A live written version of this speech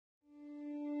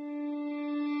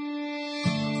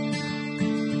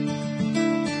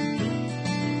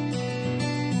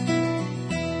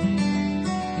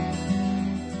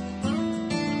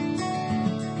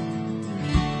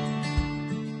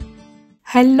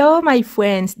Hello my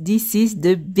friends, this is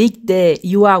the big day.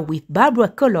 You are with Barbara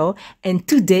Color and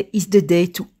today is the day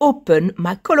to open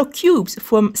my color cubes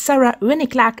from Sarah Renae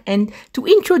Clark and to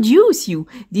introduce you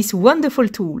this wonderful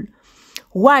tool.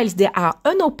 Whilst they are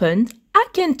unopened, I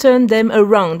can turn them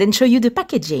around and show you the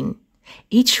packaging.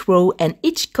 Each row and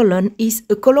each column is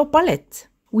a color palette.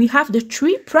 We have the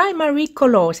three primary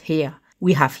colors here.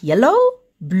 We have yellow,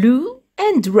 blue,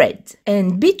 and red.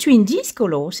 And between these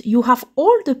colors, you have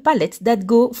all the palettes that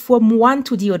go from one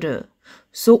to the other.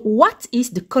 So what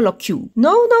is the color cube?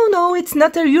 No, it's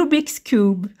not a Rubik's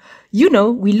Cube. You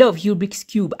know, we love Rubik's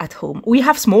Cube at home. We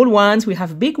have small ones, we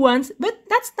have big ones, but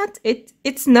that's not it.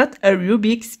 It's not a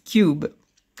Rubik's Cube.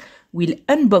 We'll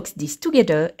unbox this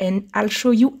together and I'll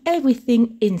show you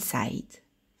everything inside.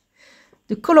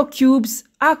 The color cubes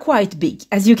are quite big,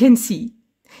 as you can see.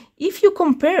 If you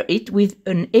compare it with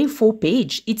an A4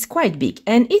 page, it's quite big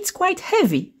and it's quite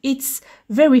heavy. It's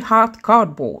very hard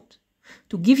cardboard.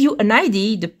 To give you an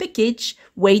idea, the package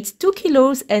weighs 2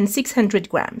 kilos and 600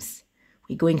 grams.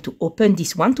 We're going to open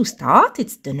this one to start.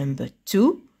 It's the number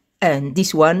 2. And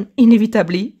this one,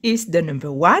 inevitably, is the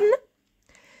number 1.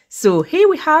 So here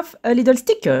we have a little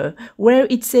sticker where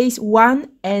it says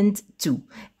 1 and 2.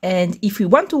 And if we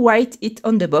want to write it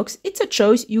on the box, it's a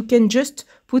choice. You can just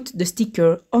put the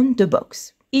sticker on the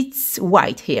box. It's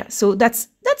white here, so that's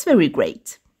very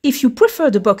great. If you prefer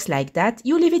the box like that,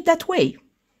 you leave it that way.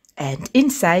 And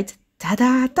inside,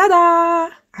 ta-da,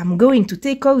 ta-da! I'm going to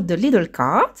take out the little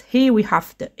card. Here we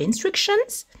have the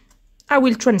instructions. I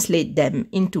will translate them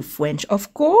into French,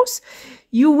 of course.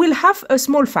 You will have a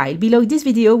small file below this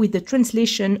video with the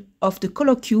translation of the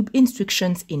color cube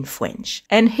instructions in French.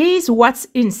 And here's what's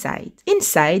inside.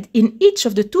 Inside, in each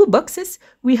of the 2 boxes,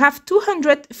 we have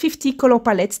 250 color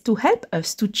palettes to help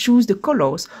us to choose the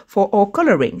colors for our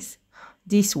colorings.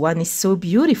 This one is so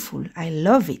beautiful. I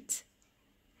love it.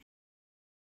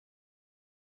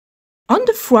 On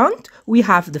the front, we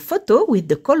have the photo with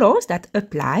the colors that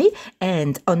apply,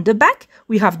 and on the back,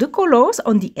 we have the colors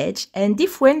on the edge and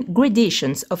different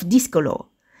gradations of this color.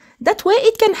 That way,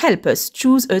 it can help us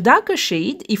choose a darker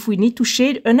shade if we need to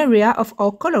shade an area of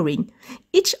our coloring.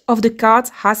 Each of the cards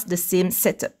has the same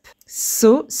setup.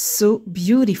 So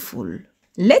beautiful.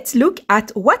 Let's look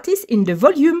at what is in the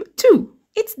volume 2.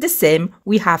 It's the same.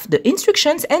 We have the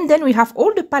instructions and then we have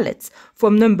all the palettes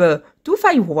from number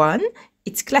 251.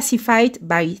 It's classified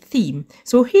by theme.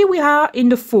 So here we are in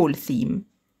the fall theme.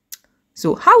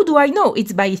 So how do I know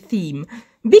it's by theme?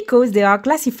 Because they are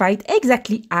classified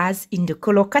exactly as in the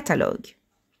color catalog.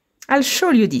 I'll show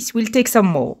you this. We'll take some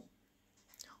more.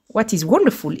 What is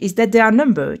wonderful is that they are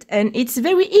numbered and it's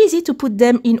very easy to put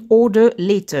them in order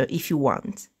later if you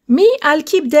want. Me, I'll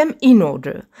keep them in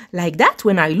order. Like that,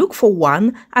 when I look for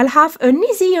one, I'll have an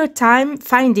easier time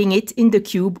finding it in the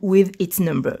cube with its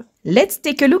number. Let's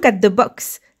take a look at the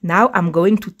box. Now I'm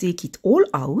going to take it all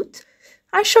out.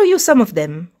 I'll show you some of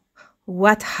them.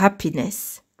 What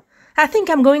happiness! I think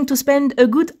I'm going to spend a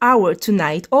good hour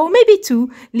tonight, or maybe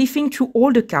 2, leafing through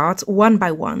all the cards one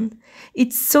by one.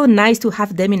 It's so nice to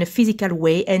have them in a physical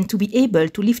way and to be able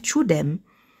to leaf through them.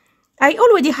 I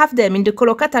already have them in the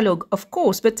color catalog, of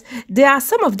course, but there are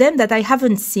some of them that I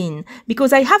haven't seen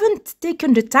because I haven't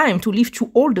taken the time to leaf through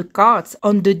all the cards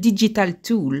on the digital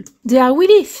tool. They are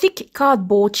really thick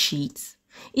cardboard sheets.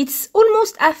 It's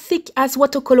almost as thick as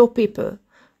watercolor paper.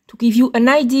 To give you an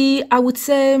idea, I would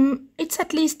say it's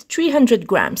at least 300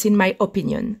 grams in my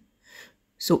opinion.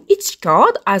 So each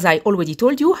card, as I already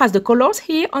told you, has the colors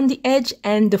here on the edge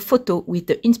and the photo with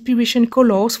the inspiration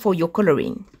colors for your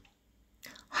coloring.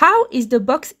 How is the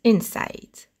box inside?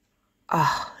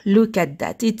 Ah, look at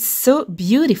that. It's so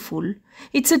beautiful.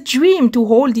 It's a dream to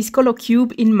hold this color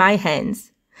cube in my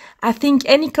hands. I think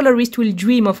any colorist will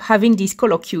dream of having these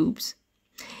color cubes.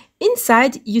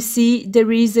 Inside, you see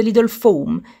there is a little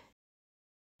foam.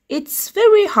 It's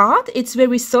very hard. It's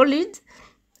very solid.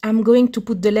 I'm going to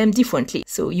put the lamp differently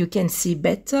so you can see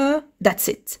better. That's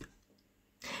it.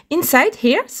 Inside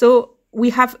here, we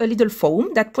have a little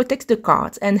foam that protects the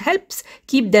cards and helps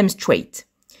keep them straight.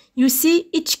 You see,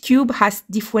 each cube has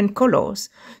different colors.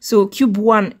 So cube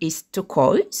 1 is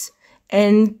turquoise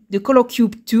and the color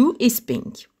cube 2 is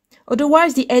pink.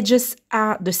 Otherwise, the edges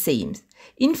are the same.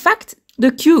 In fact,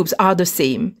 the cubes are the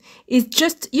same. It's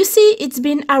just, you see, it's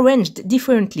been arranged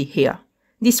differently here.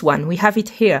 This one, we have it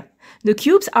here. The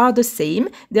cubes are the same.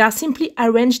 They are simply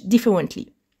arranged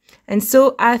differently. And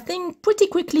so I think pretty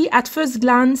quickly at first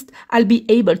glance, I'll be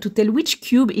able to tell which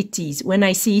cube it is when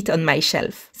I see it on my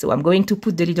shelf. So I'm going to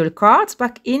put the little cards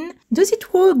back in. Does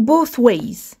it work both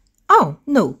ways? Oh,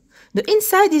 no. The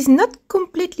inside is not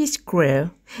completely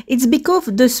square. It's because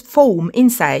of the foam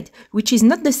inside, which is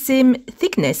not the same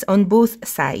thickness on both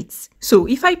sides. So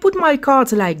if I put my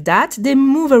cards like that, they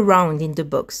move around in the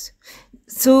box.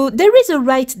 So there is a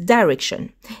right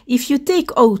direction. If you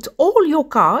take out all your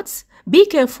cards, be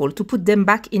careful to put them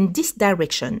back in this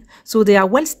direction, so they are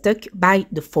well stuck by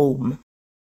the foam.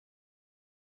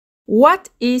 What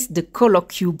is the color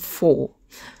cube for?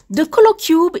 The color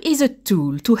cube is a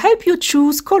tool to help you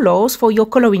choose colors for your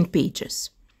coloring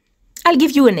pages. I'll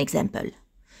give you an example.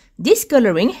 This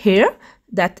coloring here,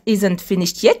 that isn't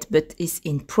finished yet but is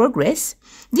in progress,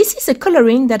 this is a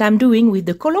coloring that I'm doing with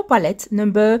the color palette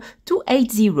number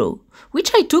 280,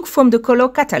 which I took from the color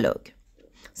catalog.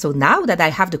 So now that I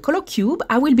have the color cube,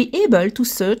 I will be able to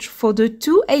search for the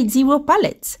 280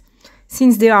 palettes.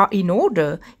 Since they are in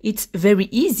order, it's very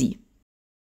easy.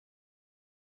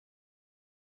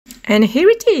 And here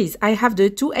it is, I have the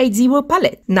 280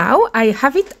 palette. Now I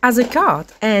have it as a card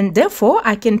and therefore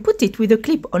I can put it with a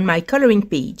clip on my coloring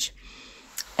page.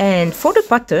 And for the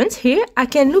patterns here, I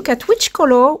can look at which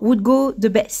color would go the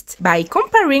best by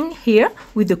comparing here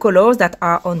with the colors that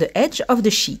are on the edge of the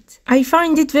sheet. I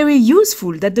find it very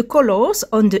useful that the colors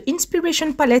on the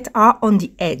inspiration palette are on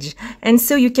the edge, and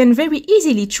so you can very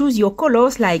easily choose your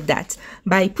colors like that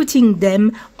by putting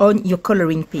them on your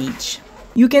coloring page.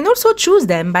 You can also choose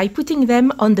them by putting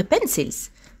them on the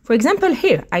pencils. For example,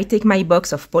 here I take my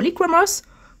box of polychromos,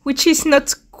 which is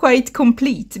not quite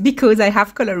complete because I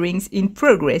have colorings in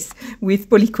progress with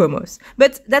polychromos.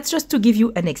 But that's just to give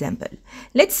you an example.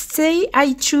 Let's say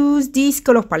I choose this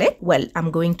color palette. Well, I'm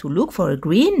going to look for a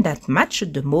green that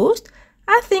matches the most.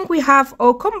 I think we have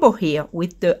our combo here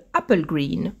with the apple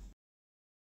green.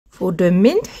 For the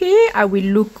mint here, I will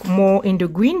look more in the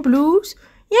green blues.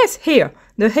 Yes, here,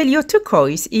 the helio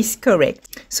turquoise is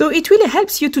correct. So it really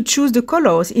helps you to choose the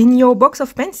colors in your box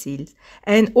of pencils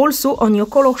and also on your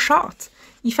color chart.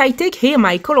 If I take here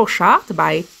my color chart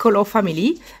by color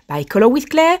family, by color with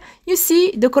Claire, you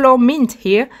see the color mint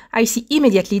here. I see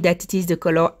immediately that it is the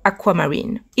color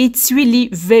aquamarine. It's really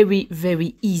very,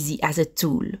 very easy as a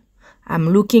tool. I'm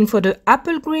looking for the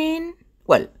apple green.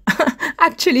 Well,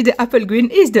 actually the apple green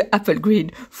is the apple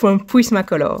green from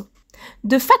Prismacolor.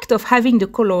 The fact of having the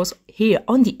colors here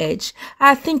on the edge,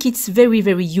 I think it's very,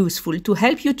 very useful to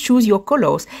help you choose your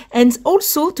colors and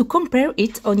also to compare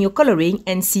it on your coloring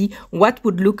and see what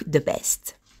would look the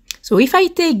best. So if I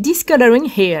take this coloring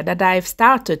here that I've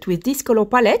started with this color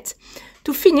palette,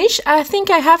 to finish, I think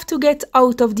I have to get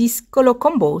out of these color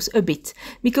combos a bit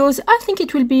because I think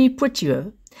it will be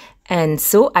prettier. And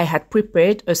so I had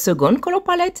prepared a second color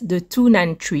palette, the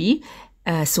 293.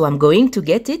 So I'm going to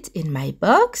get it in my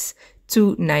box,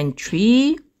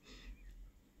 293.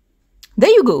 There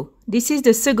you go. This is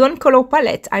the second color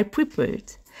palette I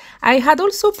prepared. I had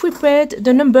also prepared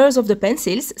the numbers of the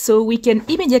pencils, so we can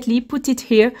immediately put it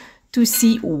here to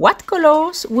see what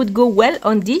colors would go well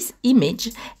on this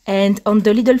image and on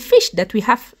the little fish that we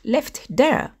have left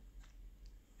there.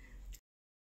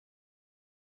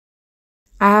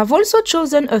 I've also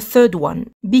chosen a third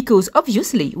one because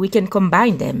obviously we can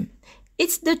combine them.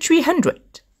 It's the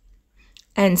 300.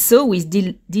 And so with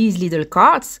these little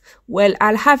cards, well,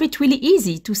 I'll have it really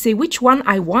easy to say which one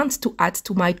I want to add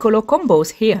to my color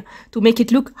combos here to make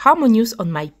it look harmonious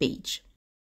on my page.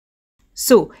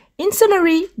 So, in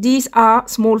summary, these are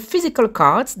small physical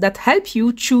cards that help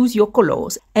you choose your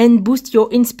colors and boost your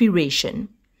inspiration.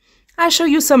 I'll show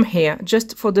you some here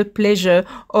just for the pleasure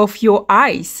of your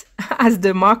eyes, as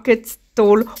the market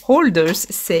stall holders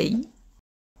say.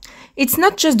 It's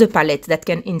not just the palette that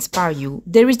can inspire you,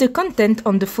 there is the content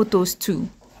on the photos too.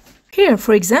 Here,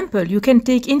 for example, you can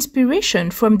take inspiration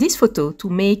from this photo to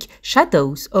make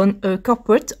shadows on a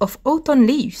carpet of autumn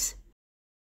leaves.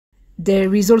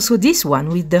 There is also this one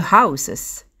with the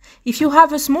houses. If you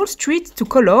have a small street to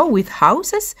color with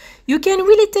houses, you can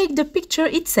really take the picture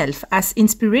itself as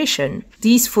inspiration.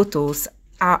 These photos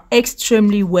are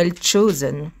extremely well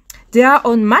chosen. They are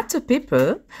on matte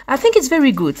paper. I think it's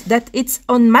very good that it's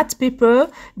on matte paper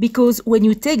because when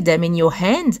you take them in your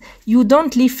hand, you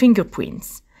don't leave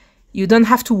fingerprints. You don't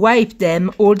have to wipe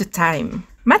them all the time.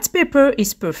 Matte paper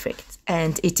is perfect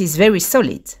and it is very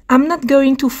solid. I'm not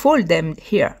going to fold them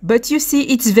here, but you see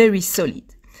it's very solid.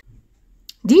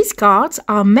 These cards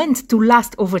are meant to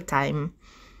last over time.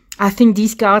 I think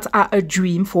these cards are a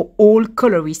dream for all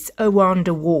colorists around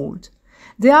the world.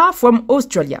 They are from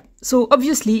Australia, so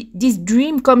obviously this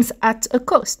dream comes at a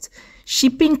cost.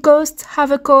 Shipping costs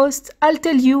have a cost. I'll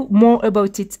tell you more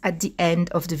about it at the end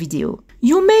of the video.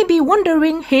 You may be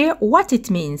wondering here what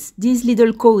it means, these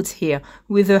little codes here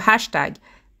with the hashtag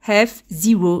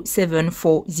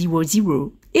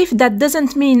F07400. If that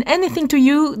doesn't mean anything to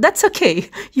you, that's okay.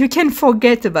 You can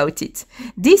forget about it.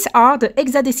 These are the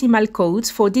hexadecimal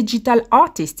codes for digital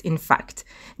artists, in fact.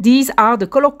 These are the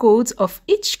color codes of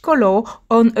each color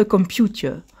on a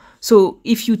computer. So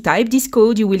if you type this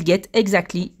code, you will get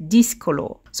exactly this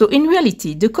color. So in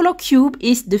reality, the color cube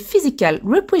is the physical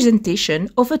representation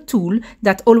of a tool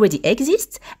that already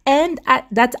exists and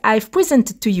that I've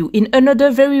presented to you in another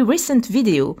very recent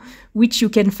video, which you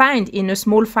can find in a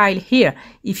small file here.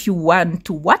 If you want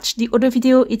to watch the other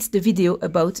video, it's the video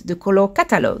about the color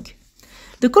catalog.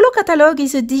 The color catalog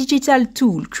is a digital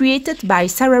tool created by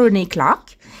Sarah Renae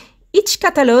Clark. Each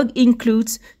catalog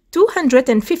includes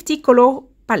 250 color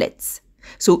palettes.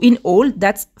 So in all,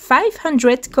 that's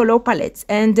 500 color palettes,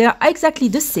 and they're exactly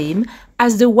the same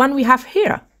as the one we have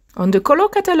here. On the color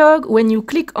catalog, when you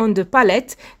click on the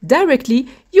palette, directly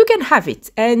you can have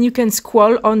it, and you can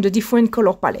scroll on the different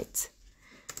color palettes.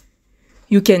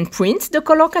 You can print the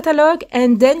color catalog,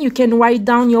 and then you can write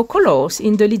down your colors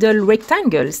in the little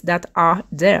rectangles that are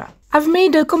there. I've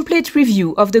made a complete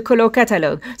review of the color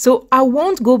catalog, so I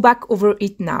won't go back over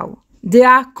it now. They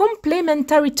are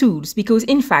complementary tools because,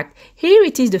 in fact, here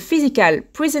it is the physical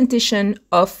presentation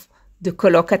of the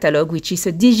color catalog, which is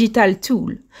a digital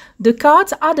tool. The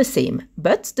cards are the same,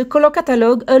 but the color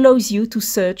catalog allows you to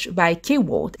search by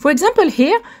keyword. For example,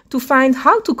 here, to find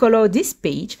how to color this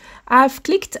page, I've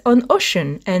clicked on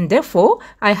ocean, and therefore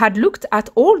I had looked at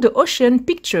all the ocean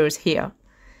pictures here.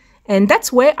 And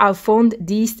that's where I found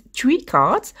these 3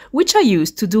 cards, which I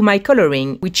used to do my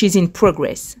coloring, which is in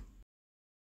progress.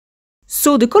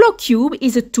 So the color cube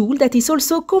is a tool that is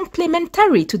also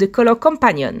complementary to the color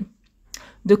companion.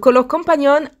 The color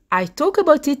companion, I talk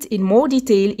about it in more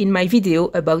detail in my video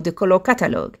about the color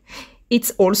catalog.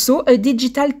 It's also a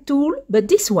digital tool, but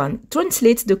this one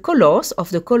translates the colors of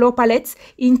the color palettes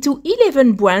into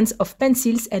 11 brands of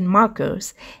pencils and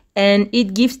markers, and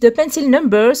it gives the pencil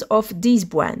numbers of these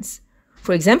brands.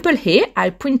 For example, here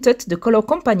I printed the color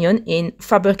companion in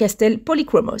Faber-Castell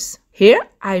Polychromos. Here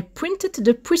I printed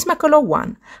the Prismacolor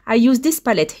one. I use this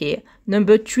palette here,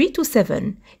 number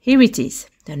 327. Here it is,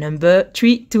 the number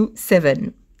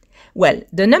 327. Well,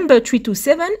 the number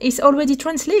 327 is already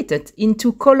translated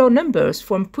into color numbers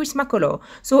from Prismacolor,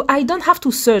 so I don't have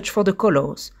to search for the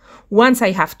colors. Once I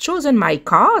have chosen my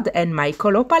card and my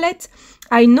color palette,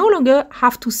 I no longer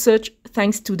have to search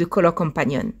thanks to the color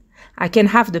companion. I can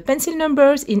have the pencil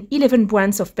numbers in 11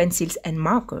 brands of pencils and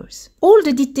markers. All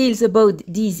the details about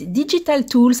these digital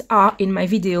tools are in my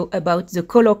video about the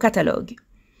color catalog.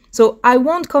 So I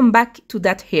won't come back to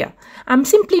that here. I'm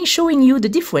simply showing you the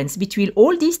difference between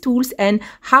all these tools and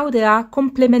how they are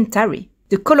complementary.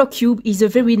 The color cube is a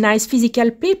very nice physical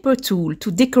paper tool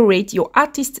to decorate your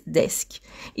artist's desk.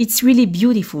 It's really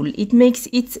beautiful. It makes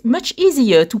it much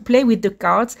easier to play with the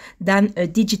cards than a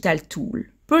digital tool.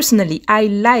 Personally, I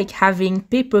like having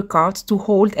paper cards to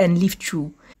hold and leaf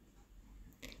through.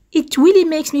 It really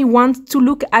makes me want to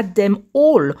look at them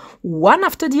all, one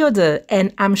after the other,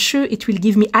 and I'm sure it will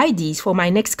give me ideas for my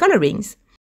next colorings.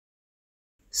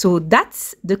 So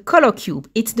that's the color cube.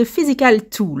 It's the physical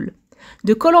tool.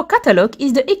 The color catalog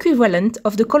is the equivalent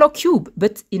of the color cube,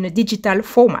 but in a digital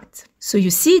format. So you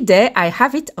see there, I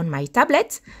have it on my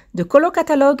tablet. The color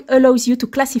catalog allows you to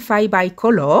classify by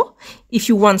color. If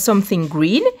you want something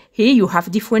green, here you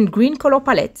have different green color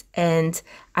palettes. And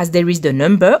as there is the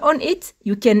number on it,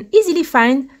 you can easily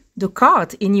find the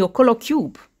card in your color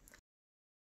cube.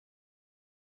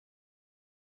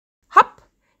 Hop,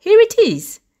 here it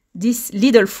is. This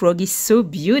little frog is so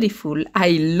beautiful.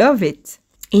 I love it.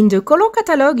 In the color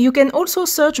catalog, you can also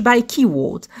search by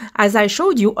keyword, as I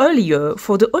showed you earlier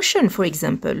for the ocean, for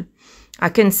example. I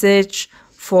can search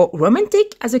for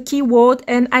romantic as a keyword,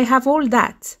 and I have all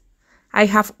that. I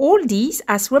have all these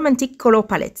as romantic color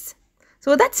palettes.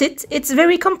 So that's it. It's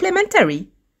very complementary.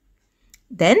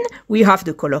 Then we have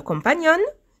the color companion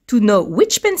to know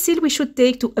which pencil we should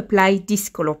take to apply this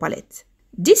color palette.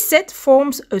 This set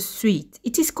forms a suite.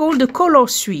 It is called the color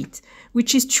suite,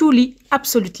 which is truly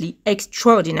absolutely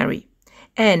extraordinary.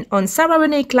 And on Sarah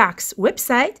Renae Clark's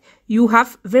website, you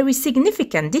have very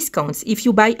significant discounts if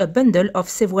you buy a bundle of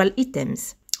several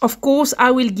items. Of course,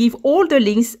 I will give all the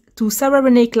links to Sarah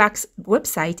Renae Clark's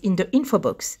website in the info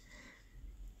box.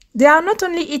 There are not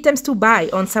only items to buy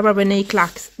on Sarah Renae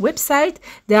Clark's website,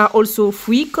 there are also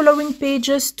free coloring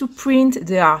pages to print,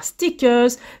 there are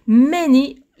stickers,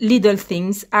 many little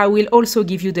things. I will also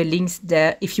give you the links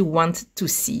there if you want to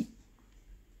see.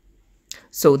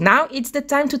 So now it's the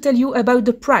time to tell you about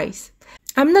the price.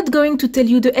 I'm not going to tell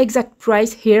you the exact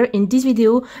price here in this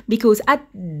video because at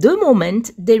the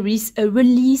moment there is a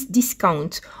release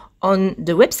discount on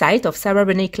the website of Sarah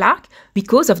Renae Clark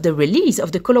because of the release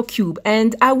of the color cube,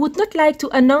 and I would not like to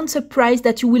announce a price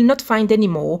that you will not find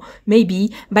anymore,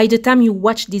 maybe by the time you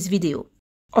watch this video.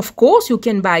 Of course, you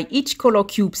can buy each color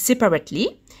cube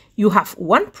separately. You have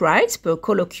one price per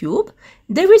color cube.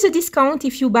 There is a discount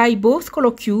if you buy both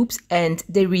color cubes, and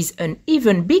there is an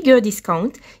even bigger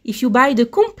discount if you buy the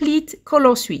complete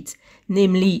color suite,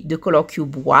 namely the color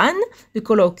cube 1, the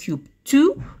color cube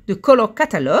 2, the color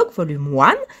catalog volume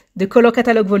 1, the color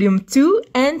catalog volume 2,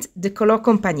 and the color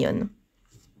companion.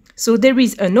 So there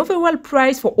is an overall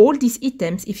price for all these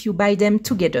items if you buy them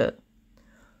together.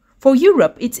 For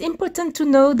Europe, it's important to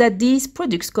know that these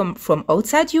products come from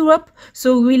outside Europe,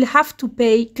 so we'll have to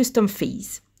pay custom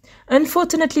fees.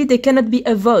 Unfortunately, they cannot be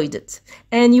avoided,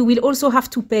 and you will also have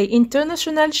to pay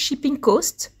international shipping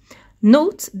costs.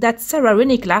 Note that Sarah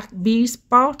Renae Clark bears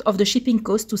part of the shipping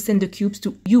cost to send the cubes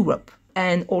to Europe,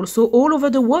 and also all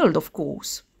over the world, of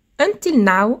course. Until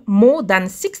now, more than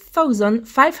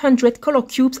 6,500 color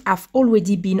cubes have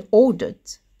already been ordered.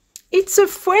 It's a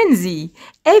frenzy!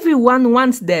 Everyone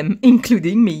wants them,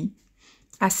 including me.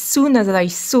 As soon as I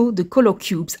saw the color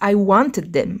cubes, I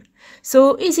wanted them.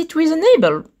 So is it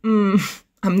reasonable?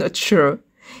 I'm not sure.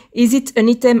 Is it an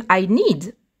item I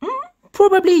need?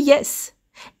 Probably yes.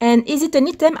 And is it an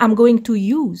item I'm going to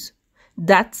use?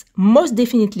 That's most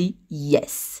definitely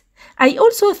yes. I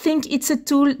also think it's a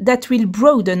tool that will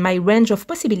broaden my range of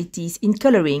possibilities in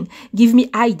coloring, give me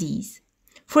ideas.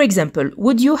 For example,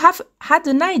 would you have had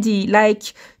an idea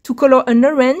like to color an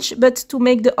orange but to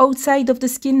make the outside of the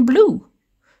skin blue?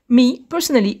 Me,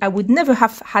 personally, I would never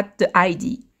have had the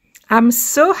idea. I'm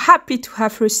so happy to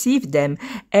have received them,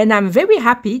 and I'm very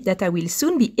happy that I will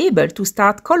soon be able to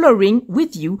start coloring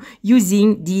with you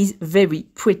using these very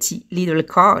pretty little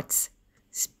cards.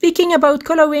 Speaking about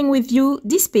coloring with you,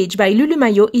 this page by Lulu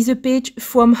Mayo is a page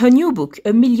from her new book,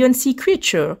 A Million Sea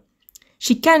Creature.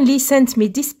 She kindly sent me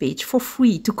this page for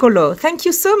free to color. Thank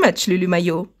you so much, Lulu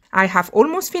Mayo. I have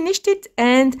almost finished it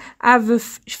and I've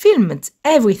filmed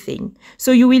everything.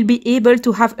 So you will be able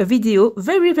to have a video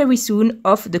very soon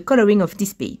of the coloring of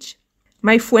this page.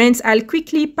 My friends, I'll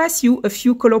quickly pass you a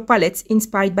few color palettes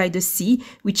inspired by the sea,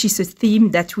 which is a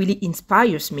theme that really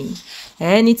inspires me.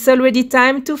 And it's already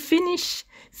time to finish.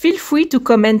 Feel free to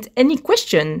comment any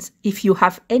questions if you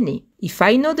have any. If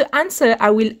I know the answer, I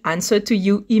will answer to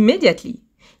you immediately.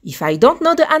 If I don't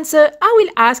know the answer, I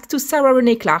will ask to Sarah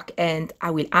Renae Clark and I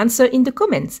will answer in the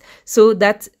comments so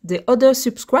that the other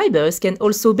subscribers can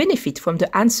also benefit from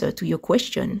the answer to your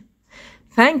question.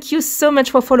 Thank you so much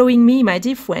for following me, my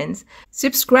dear friends.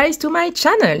 Subscribe to my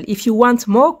channel if you want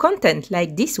more content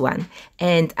like this one,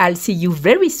 and I'll see you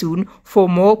very soon for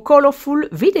more colorful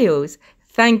videos.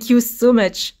 Thank you so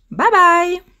much. Bye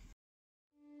bye!